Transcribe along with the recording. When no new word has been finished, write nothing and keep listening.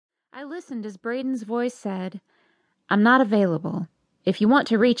I listened as Braden's voice said, "I'm not available. If you want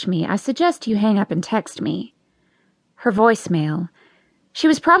to reach me, I suggest you hang up and text me." Her voicemail. She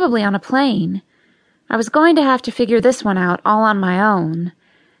was probably on a plane. I was going to have to figure this one out all on my own.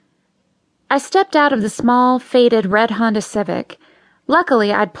 I stepped out of the small, faded red Honda Civic.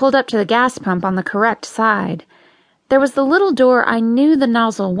 Luckily, I'd pulled up to the gas pump on the correct side. There was the little door I knew the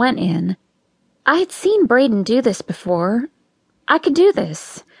nozzle went in. I had seen Braden do this before. I could do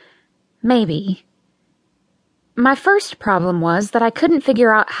this. Maybe. My first problem was that I couldn't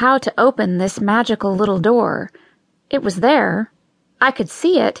figure out how to open this magical little door. It was there. I could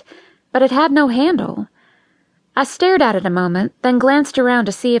see it, but it had no handle. I stared at it a moment, then glanced around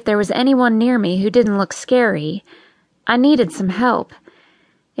to see if there was anyone near me who didn't look scary. I needed some help.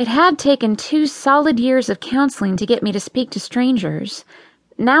 It had taken 2 solid years of counseling to get me to speak to strangers.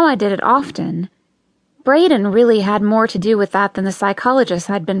 Now I did it often. Braden really had more to do with that than the psychologist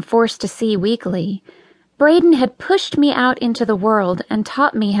I'd been forced to see weekly. Braden had pushed me out into the world and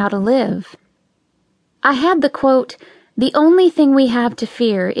taught me how to live. I had the quote, "The only thing we have to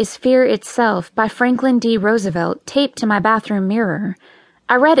fear is fear itself" by Franklin D. Roosevelt taped to my bathroom mirror.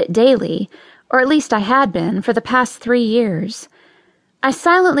 I read it daily, or at least I had been, for the past 3 years. I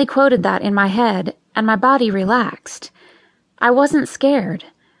silently quoted that in my head, and my body relaxed. I wasn't scared.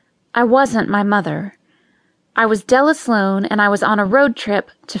 I wasn't my mother. I was Della Sloan, and I was on a road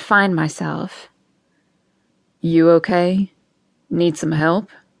trip to find myself. "You okay? Need some help?"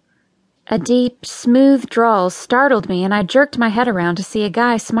 A deep, smooth drawl startled me, and I jerked my head around to see a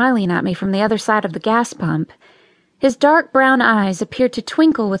guy smiling at me from the other side of the gas pump. His dark brown eyes appeared to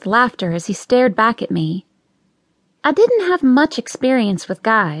twinkle with laughter as he stared back at me. I didn't have much experience with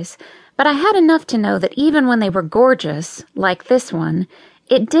guys, but I had enough to know that even when they were gorgeous, like this one,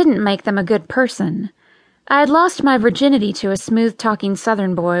 it didn't make them a good person. I had lost my virginity to a smooth-talking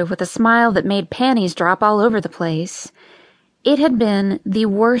Southern boy with a smile that made panties drop all over the place. It had been the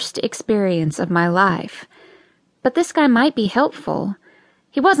worst experience of my life. But this guy might be helpful.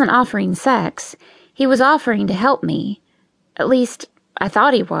 He wasn't offering sex. He was offering to help me. At least, I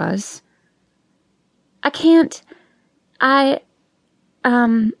thought he was.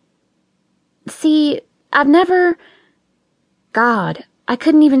 See, I've never... God, I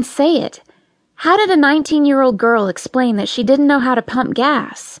couldn't even say it. How did a 19-year-old girl explain that she didn't know how to pump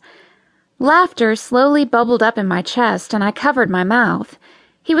gas? Laughter slowly bubbled up in my chest, and I covered my mouth.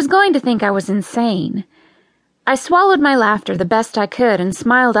 He was going to think I was insane. I swallowed my laughter the best I could and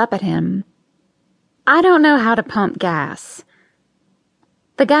smiled up at him. "I don't know how to pump gas."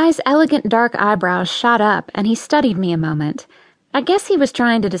 The guy's elegant dark eyebrows shot up, and he studied me a moment. I guess he was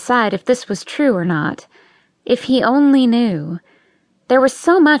trying to decide if this was true or not. If he only knew. There was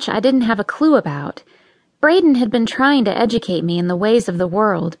so much I didn't have a clue about. Braden had been trying to educate me in the ways of the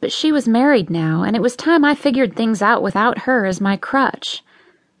world, but she was married now, and it was time I figured things out without her as my crutch.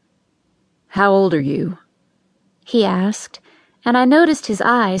 "How old are you?" he asked, and I noticed his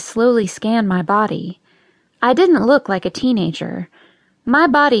eyes slowly scan my body. I didn't look like a teenager. My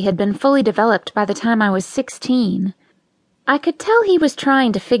body had been fully developed by the time I was 16. I could tell he was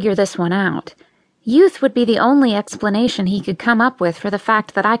trying to figure this one out. Youth would be the only explanation he could come up with for the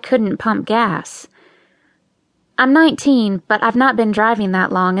fact that I couldn't pump gas. "I'm 19, but I've not been driving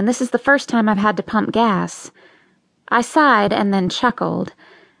that long, and this is the first time I've had to pump gas." I sighed and then chuckled.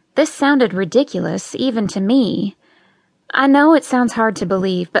 This sounded ridiculous, even to me. I know it sounds hard to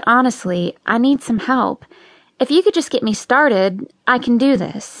believe, but honestly, I need some help. If you could just get me started, I can do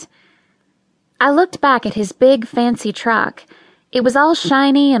this. I looked back at his big, fancy truck. It was all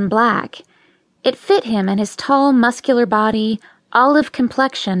shiny and black. It fit him and his tall, muscular body, olive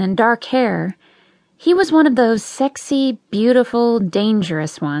complexion, and dark hair. He was one of those sexy, beautiful,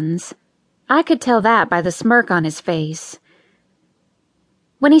 dangerous ones. I could tell that by the smirk on his face.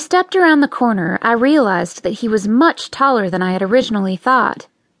 When he stepped around the corner, I realized that he was much taller than I had originally thought.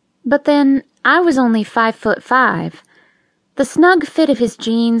 But then, I was only 5'5". The snug fit of his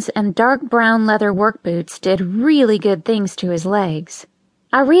jeans and dark brown leather work boots did really good things to his legs.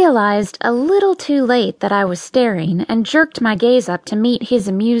 I realized a little too late that I was staring and jerked my gaze up to meet his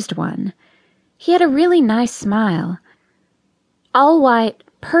amused one. He had a really nice smile. All white,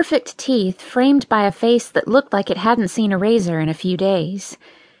 perfect teeth framed by a face that looked like it hadn't seen a razor in a few days.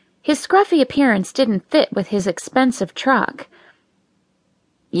 His scruffy appearance didn't fit with his expensive truck.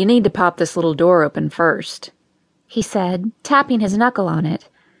 "You need to pop this little door open first," he said, tapping his knuckle on it.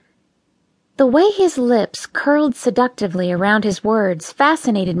 The way his lips curled seductively around his words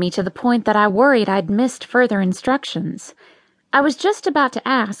fascinated me to the point that I worried I'd missed further instructions. I was just about to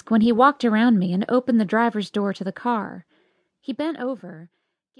ask when he walked around me and opened the driver's door to the car. He bent over